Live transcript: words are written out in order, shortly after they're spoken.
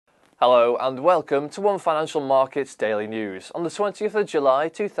Hello and welcome to One Financial Markets Daily News on the 20th of July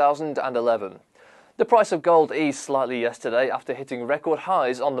 2011. The price of gold eased slightly yesterday after hitting record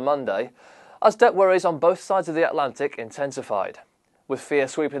highs on the Monday, as debt worries on both sides of the Atlantic intensified. With fear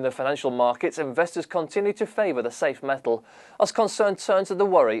sweeping the financial markets, investors continue to favour the safe metal as concern turns to the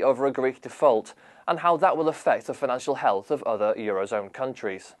worry over a Greek default and how that will affect the financial health of other Eurozone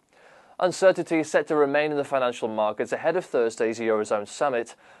countries. Uncertainty is set to remain in the financial markets ahead of Thursday's Eurozone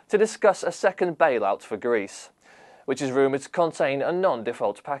summit to discuss a second bailout for Greece, which is rumoured to contain a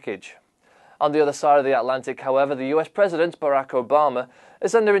non-default package. On the other side of the Atlantic, however, the US President Barack Obama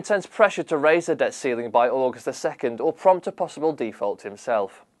is under intense pressure to raise the debt ceiling by August 2nd or prompt a possible default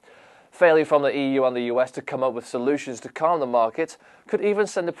himself. Failure from the EU and the US to come up with solutions to calm the market could even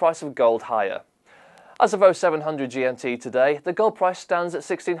send the price of gold higher. As of 0700 GMT today, the gold price stands at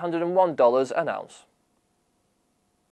 $1,601 an ounce.